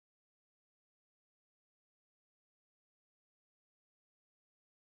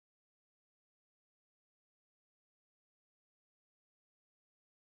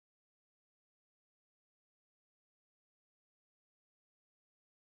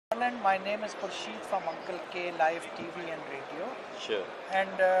friend. My name is Purshid from Uncle K Live TV and Radio. Sure. And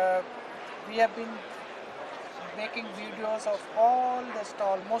we have been making videos of all the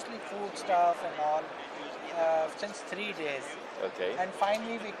stall, mostly food stuff and all, since 3 days. Okay. And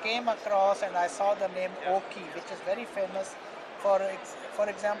finally we came across and I saw the name Oki, which is very famous. For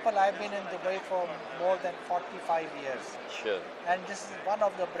example, I've been in Dubai for more than 45 years. Sure. And this is one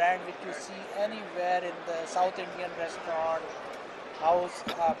of the brands which you see anywhere in the South Indian restaurant, house,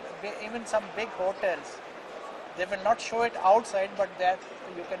 even some big hotels. They will not show it outside, but that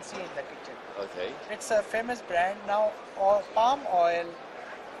you can see in the kitchen. Okay. It's a famous brand. Now, palm oil,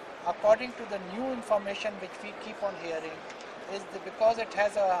 according to the new information which we keep on hearing, is because it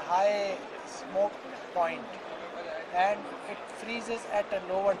has a high smoke point and it freezes at a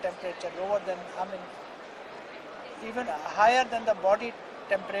lower temperature, lower than, even higher than the body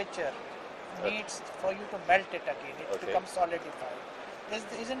temperature needs for you to melt it again. It becomes solidified.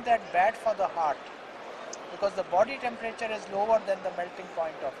 Isn't that bad for the heart? Because the body temperature is lower than the melting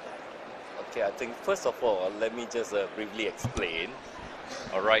point of that. Okay, I think first of all, let me just briefly explain.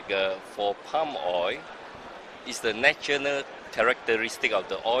 All right, for palm oil, it's the natural characteristic of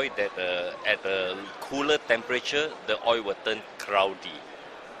the oil that at a cooler temperature, the oil will turn cloudy.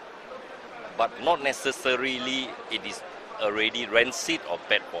 But not necessarily it is already rancid or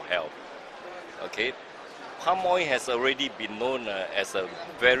bad for health. Okay, palm oil has already been known as a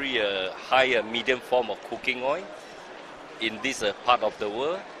very high medium form of cooking oil in this part of the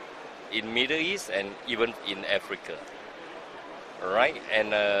world, in Middle East and even in Africa. Right,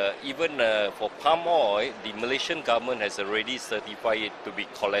 and even for palm oil, the Malaysian government has already certified it to be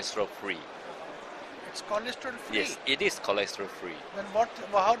cholesterol free. It's cholesterol free? Yes, it is cholesterol free. Then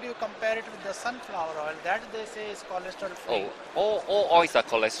how do you compare it with the sunflower oil? That they say is cholesterol free. Oh, all oils are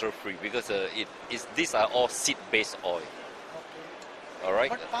cholesterol free because these are all seed-based oil. Okay. All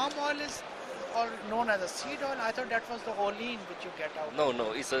right. But palm oil is all known as a seed oil. I thought that was the olein which you get out.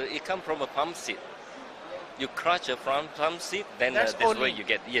 No, it comes from a palm seed. You crush a palm seed, then that's where you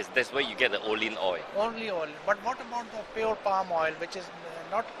get that's where you get the olein oil. Only oil. But what about the pure palm oil, which is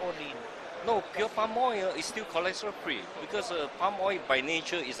not olein? No, pure palm oil is still cholesterol free because palm oil by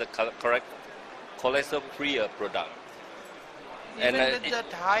nature is a correct cholesterol free product. Even with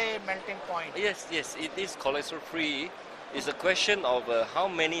that high melting point. Yes, it is cholesterol free. It's a question of how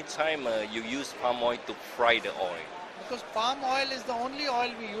many times you use palm oil to fry the oil. Because palm oil is the only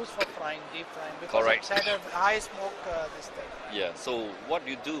oil we use for frying, deep frying, because correct. It's had a high smoke this thing. Yeah, so what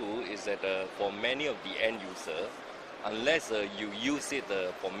you do is that for many of the end user, unless you use it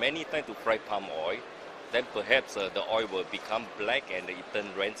for many times to fry palm oil, then perhaps the oil will become black and it turn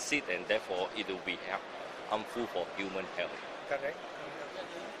rancid and therefore it will be harmful for human health. Correct.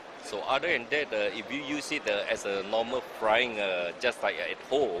 So other than that, if you use it as a normal frying, just like at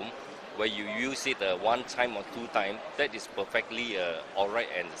home, where you use it one time or two times, that is perfectly alright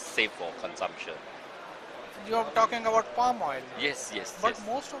and safe for consumption. You are talking about palm oil. Yes. But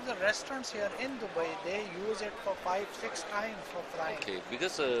most of the restaurants here in Dubai, they use it for 5-6 times for frying. Okay,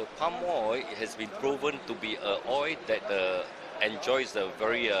 because palm oil has been proven to be an oil that enjoys a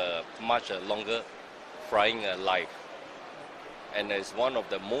very much longer frying life. And it's one of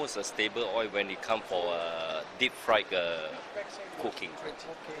the most stable oil when it comes for deep fried cooking. Okay.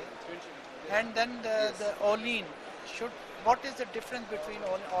 And then the olein, what is the difference between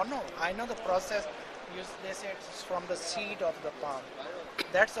olein? Oh no, I know the process. They say it's from the seed of the palm.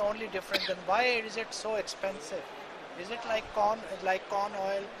 That's the only difference. Then why is it so expensive? Is it like corn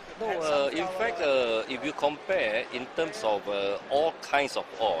oil? No, in fact, if you compare in terms of all kinds of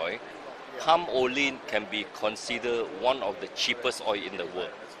oil, palm olein can be considered one of the cheapest oil in the world.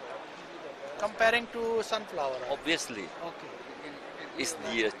 Comparing to sunflower oil? Obviously. Okay. It's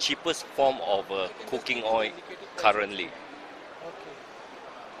the cheapest form of cooking oil currently. Okay.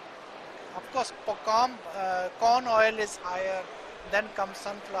 Of course, corn oil is higher, then comes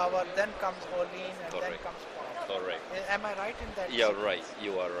sunflower, then comes olein, and then comes palm. Correct. Am I right in that? You're right.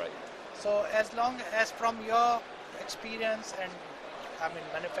 You are right. So as long as from your experience and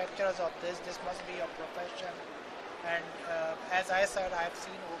manufacturers of this must be your profession. And as I said, I have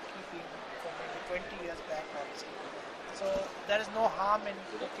seen Oki for maybe 20 years back also. So there is no harm in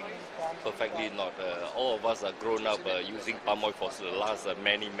cooking in palm. Perfectly not. All of us are grown up using palm oil for the last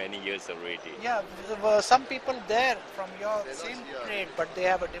many years already. Yeah, there were some people there from your same trade, but they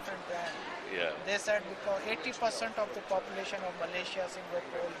have a different brand. Yeah. They said because 80% of the population of Malaysia,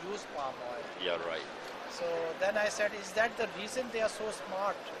 Singapore use palm oil. Yeah, right. So then I said, is that the reason they are so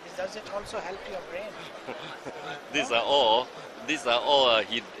smart? Does it also help your brain? These are all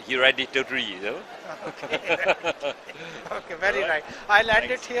hereditary, you know. Okay, okay, very All right. I'll end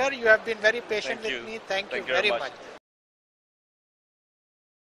Thanks. it here. You have been very patient Thank with you. me. Thank you Thank you very very much. much.